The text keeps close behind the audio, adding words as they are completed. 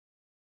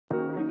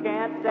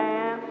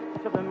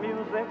to the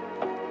music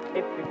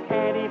if you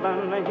can't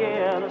even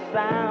hear the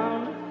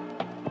sound?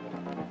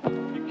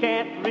 You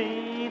can't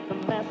read the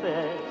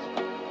message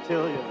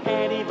till you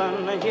can't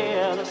even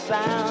hear the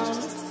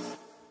sound.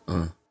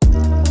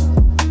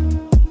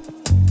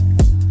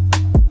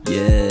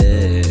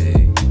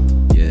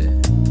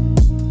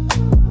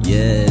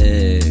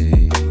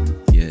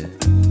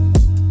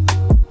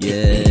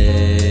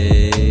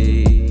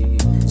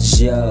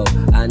 Yo,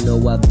 I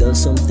know I've done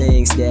some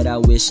things that I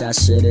wish I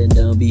should've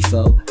done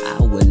before.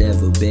 I would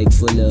never beg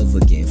for love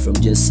again from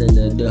just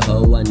another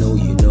hoe. I know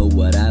you know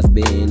what I've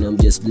been, I'm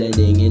just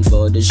blending in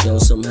for the show.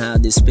 Somehow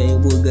this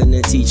pain will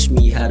gonna teach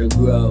me how to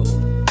grow.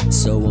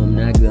 So I'm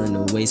not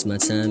gonna waste my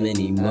time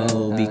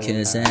anymore,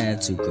 because I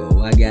have to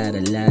go. I got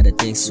a lot of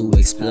things to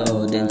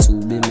explode and to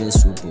be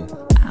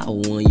miserable. I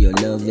don't want your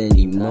love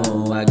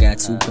anymore, I got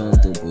too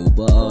comfortable.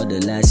 But all the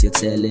lies you're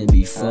telling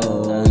before,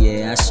 oh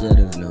yeah, I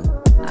should've known.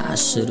 I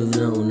should've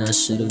known, I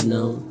should've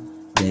known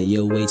that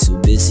you're way too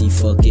busy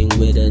fucking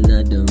with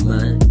another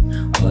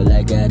man. All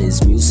I got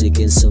is music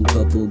and some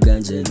couple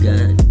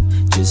ganjagan,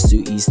 just to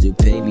ease the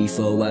pain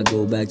before I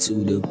go back to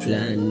the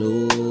plan.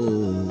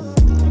 Oh,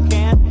 you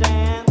can't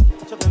dance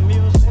to the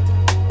music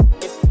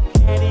if you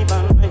can't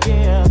even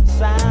hear the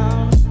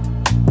sound.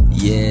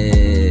 yeah,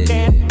 You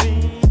can't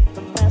read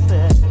the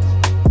message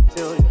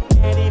till you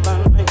can't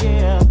even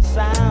hear the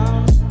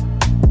sound.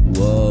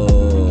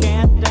 whoa, You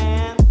can't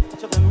dance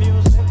to the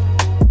music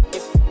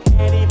if you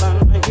can't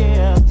even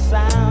hear the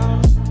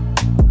sound.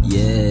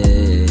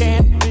 yeah,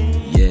 Can't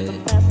read yeah, the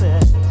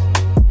message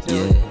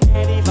till you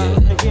can't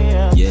even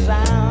hear the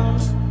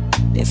sound.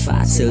 If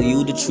I tell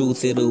you the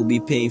truth, it'll be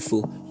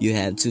painful. You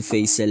have to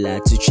face a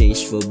lot to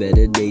change for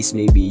better days.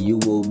 Maybe you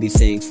will be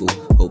thankful,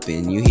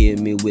 hoping you hear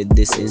me with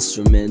these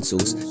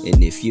instrumentals.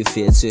 And if you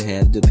fear to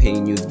have the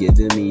pain you've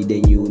given me,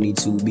 then you need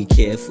to be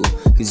careful,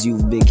 cause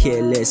you've been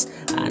careless.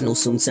 I know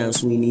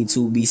sometimes we need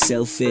to be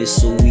selfish,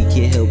 so we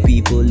can help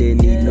people in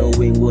need,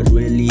 knowing what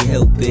really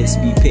help is.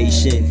 Be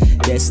patient,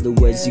 that's the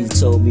words you've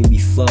told me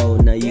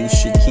before. Now you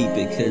should keep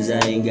it, cause I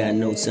ain't got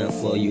no time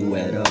for you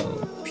at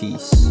all.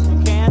 Peace.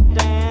 You can't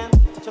dance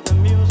to the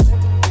music,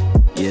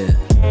 Yeah,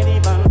 can't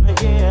even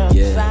hear the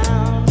yeah,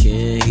 sound.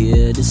 can't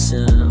hear the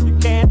sound. You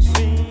can't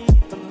read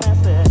the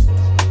message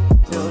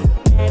till you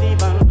can't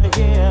even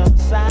hear the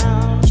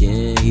sound.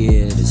 Can't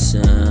hear the You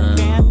sound.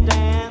 can't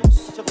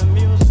dance to the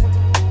music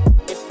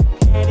if you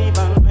can't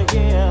even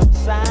hear the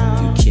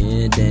sound. You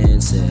can't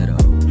dance at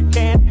all. You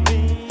can't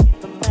read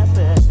the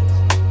message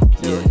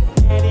till Yeah, you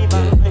can't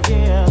even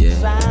hear the yeah.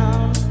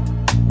 sound.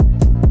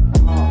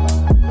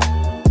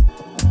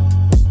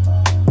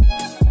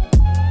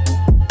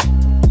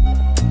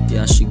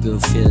 Y'all should go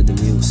feel the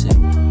music.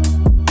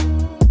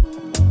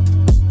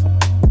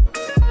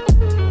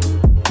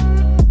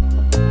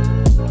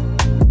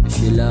 If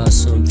you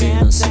lost something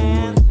or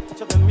someone,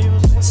 To the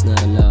music, it's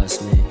not a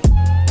loss, man.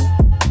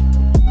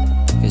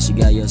 Cause you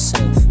got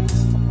yourself,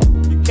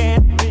 you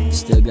can't read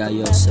still got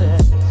yourself.